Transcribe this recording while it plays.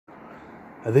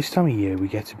At this time of year we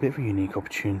get a bit of a unique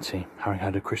opportunity. Having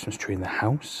had a Christmas tree in the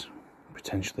house,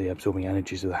 potentially absorbing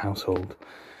energies of the household,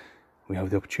 we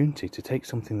have the opportunity to take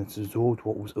something that's absorbed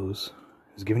what was us,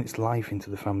 has given its life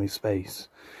into the family space,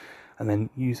 and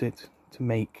then use it to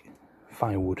make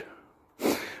firewood.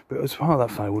 But as part of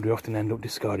that firewood we often end up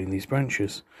discarding these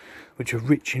branches, which are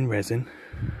rich in resin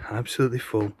and absolutely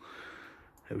full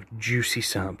of juicy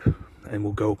sap, and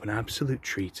will go up an absolute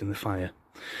treat in the fire.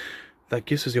 That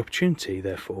gives us the opportunity,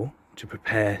 therefore, to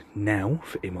prepare now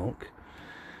for Imbolc,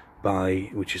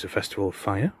 which is a festival of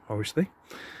fire, obviously,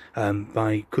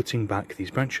 by cutting back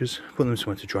these branches, putting them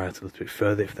somewhere to dry out a little bit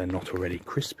further if they're not already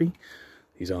crispy.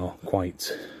 These are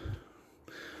quite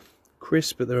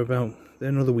crisp, but they're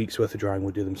another week's worth of drying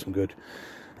will do them some good.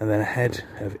 And then ahead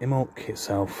of Imbolc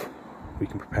itself, we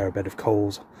can prepare a bed of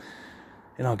coals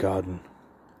in our garden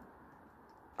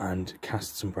and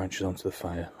cast some branches onto the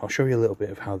fire. I'll show you a little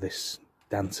bit of how this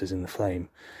dances in the flame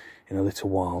in a little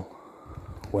while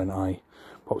when I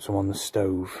pop some on the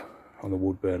stove, on the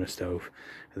wood burner stove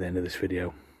at the end of this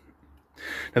video.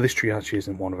 Now this tree actually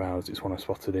isn't one of ours, it's one I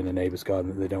spotted in a neighbour's garden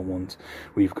that they don't want.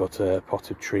 We've got a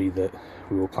potted tree that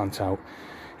we will plant out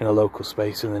in a local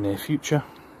space in the near future.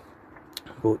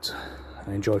 But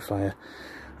I enjoy fire,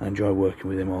 I enjoy working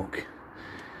with Imbolc,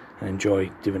 I enjoy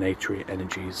divinatory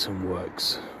energies and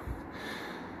works.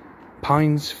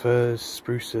 Pines, firs,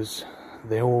 spruces,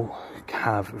 they all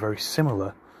have very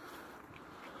similar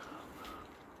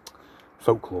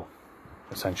folklore,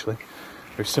 essentially.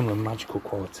 Very similar magical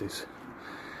qualities.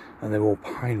 And they're all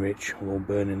pine rich, will all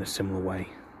burn in a similar way.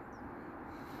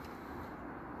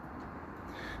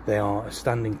 They are a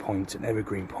standing point, an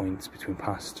evergreen point between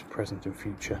past, present and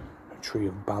future. A tree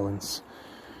of balance.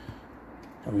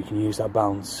 And we can use that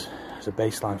balance as a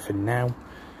baseline for now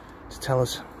to tell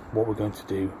us what we're going to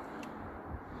do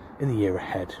in the year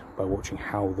ahead by watching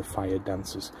how the fire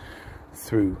dances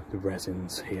through the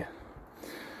resins here.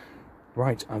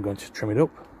 Right, I'm going to trim it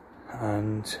up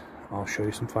and I'll show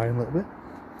you some fire in a little bit.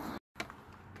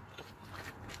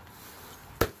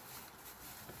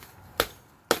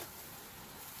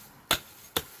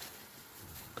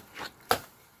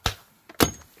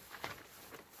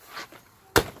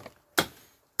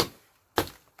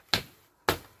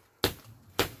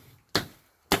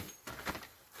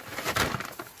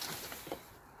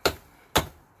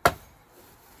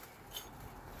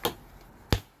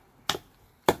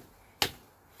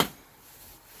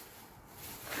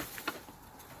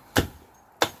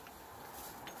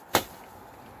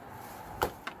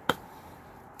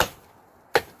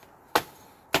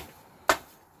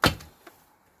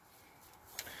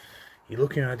 You're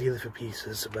looking ideally for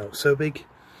pieces about so big,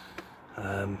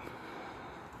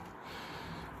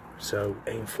 so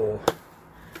aim for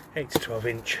 8 to 12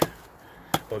 inch,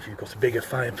 or if you've got a bigger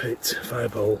fire pit, fire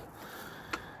bowl,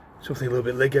 something a little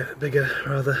bit bigger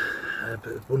rather,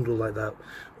 but a bundle like that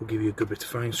will give you a good bit of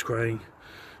fine scrying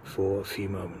for a few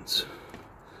moments.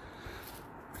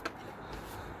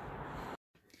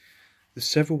 There's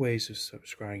several ways of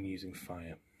scrying using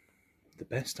fire. The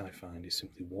best I find is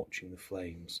simply watching the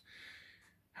flames,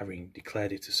 having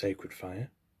declared it a sacred fire,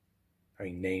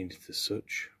 having named it as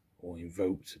such, or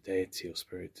invoked a deity or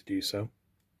spirit to do so.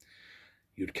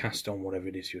 You'd cast on whatever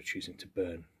it is you're choosing to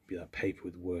burn, be that paper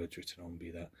with words written on,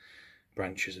 be that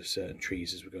branches of certain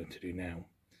trees as we're going to do now.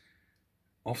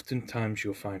 Oftentimes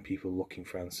you'll find people looking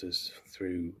for answers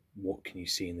through what can you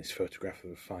see in this photograph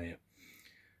of a fire.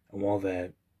 And while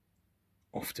they're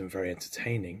often very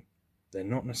entertaining, they're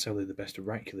not necessarily the best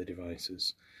oracular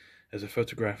devices, as a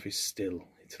photograph is still.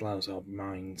 It allows our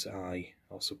mind's eye,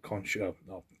 our subconscious,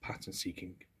 our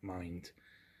pattern-seeking mind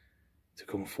to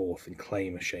come forth and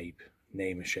claim a shape,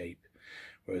 name a shape.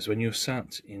 Whereas when you're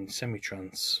sat in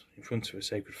semi-trance in front of a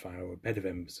sacred fire or a bed of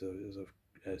embers, as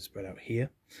I've spread out here,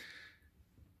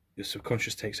 your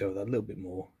subconscious takes over that a little bit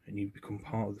more and you become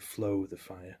part of the flow of the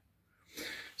fire.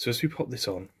 So as we pop this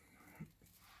on,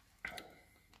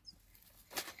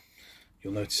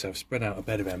 you'll notice I've spread out a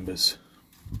bed of embers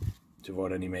to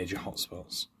avoid any major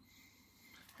hotspots.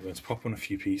 I'm going to pop on a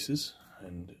few pieces,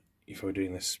 and if I were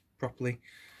doing this properly,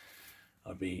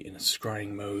 I'd be in a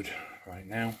scrying mode right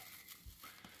now.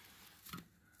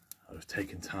 I'd have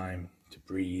taken time to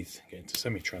breathe, get into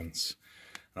semi-trance,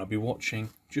 and I'll be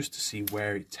watching just to see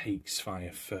where it takes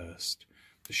fire first,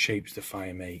 the shapes the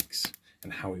fire makes,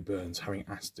 and how it burns, having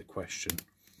asked the question.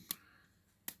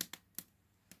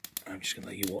 I'm just going to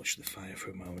let you watch the fire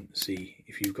for a moment, see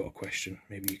if you've got a question,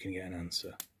 maybe you can get an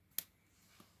answer.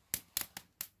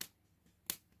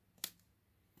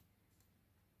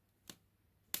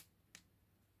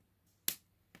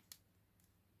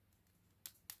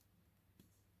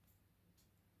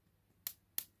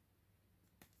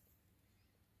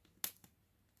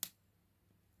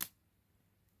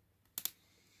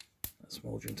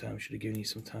 smouldering time should have given you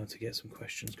some time to get some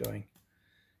questions going.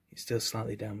 It's still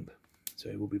slightly damp, so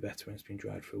it will be better when it's been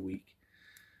dried for a week.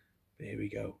 But here we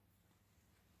go.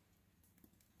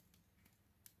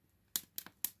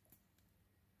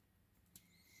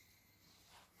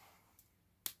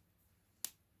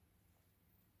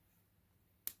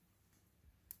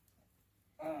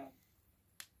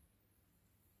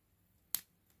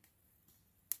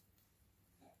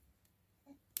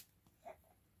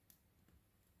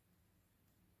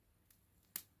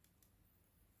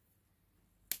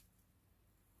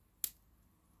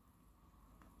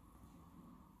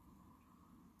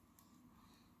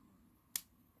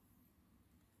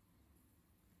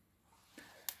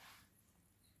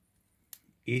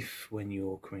 If, when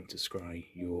you're coming to scry,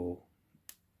 your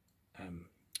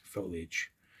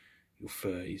foliage, your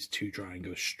fur is too dry and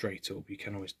goes straight up, you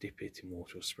can always dip it in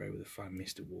water or spray with a fine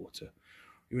mist of water.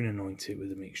 You can anoint it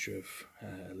with a mixture of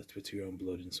a little bit of your own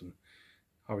blood and some,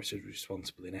 harvested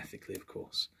responsibly and ethically, of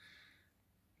course,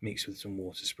 mixed with some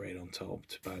water sprayed on top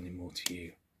to bind it more to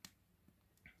you.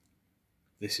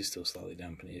 This is still slightly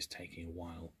damp and it is taking a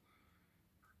while.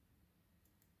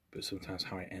 But sometimes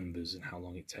how it embers and how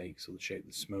long it takes, or the shape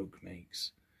the smoke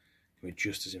makes, can be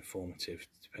just as informative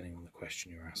depending on the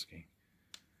question you're asking.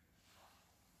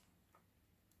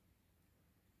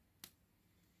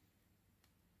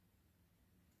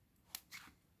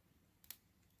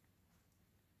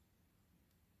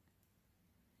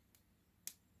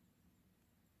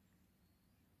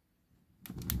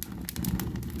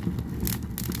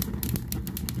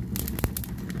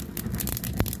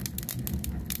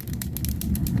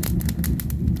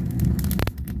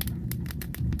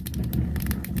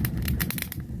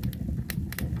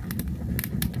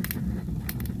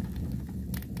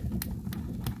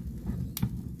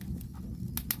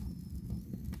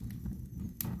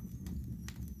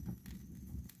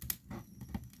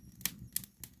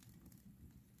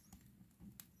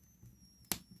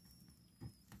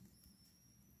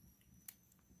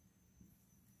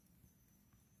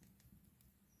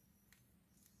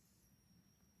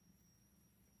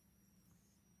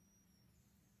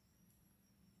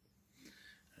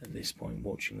 At this point,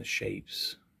 watching the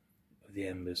shapes of the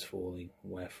embers falling,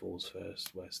 where falls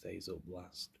first, where stays up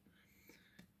last,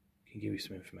 can give you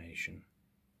some information.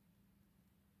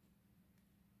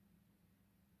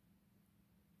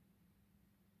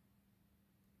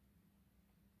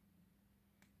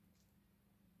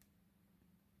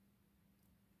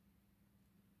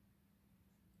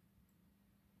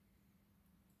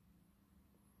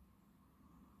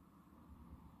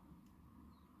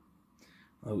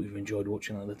 I hope you've enjoyed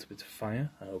watching that little bit of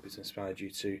fire. I hope it's inspired you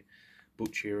to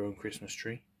butcher your own Christmas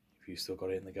tree, if you've still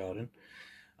got it in the garden.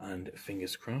 And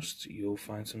fingers crossed, you'll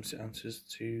find some answers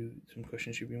to some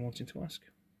questions you've been wanting to ask.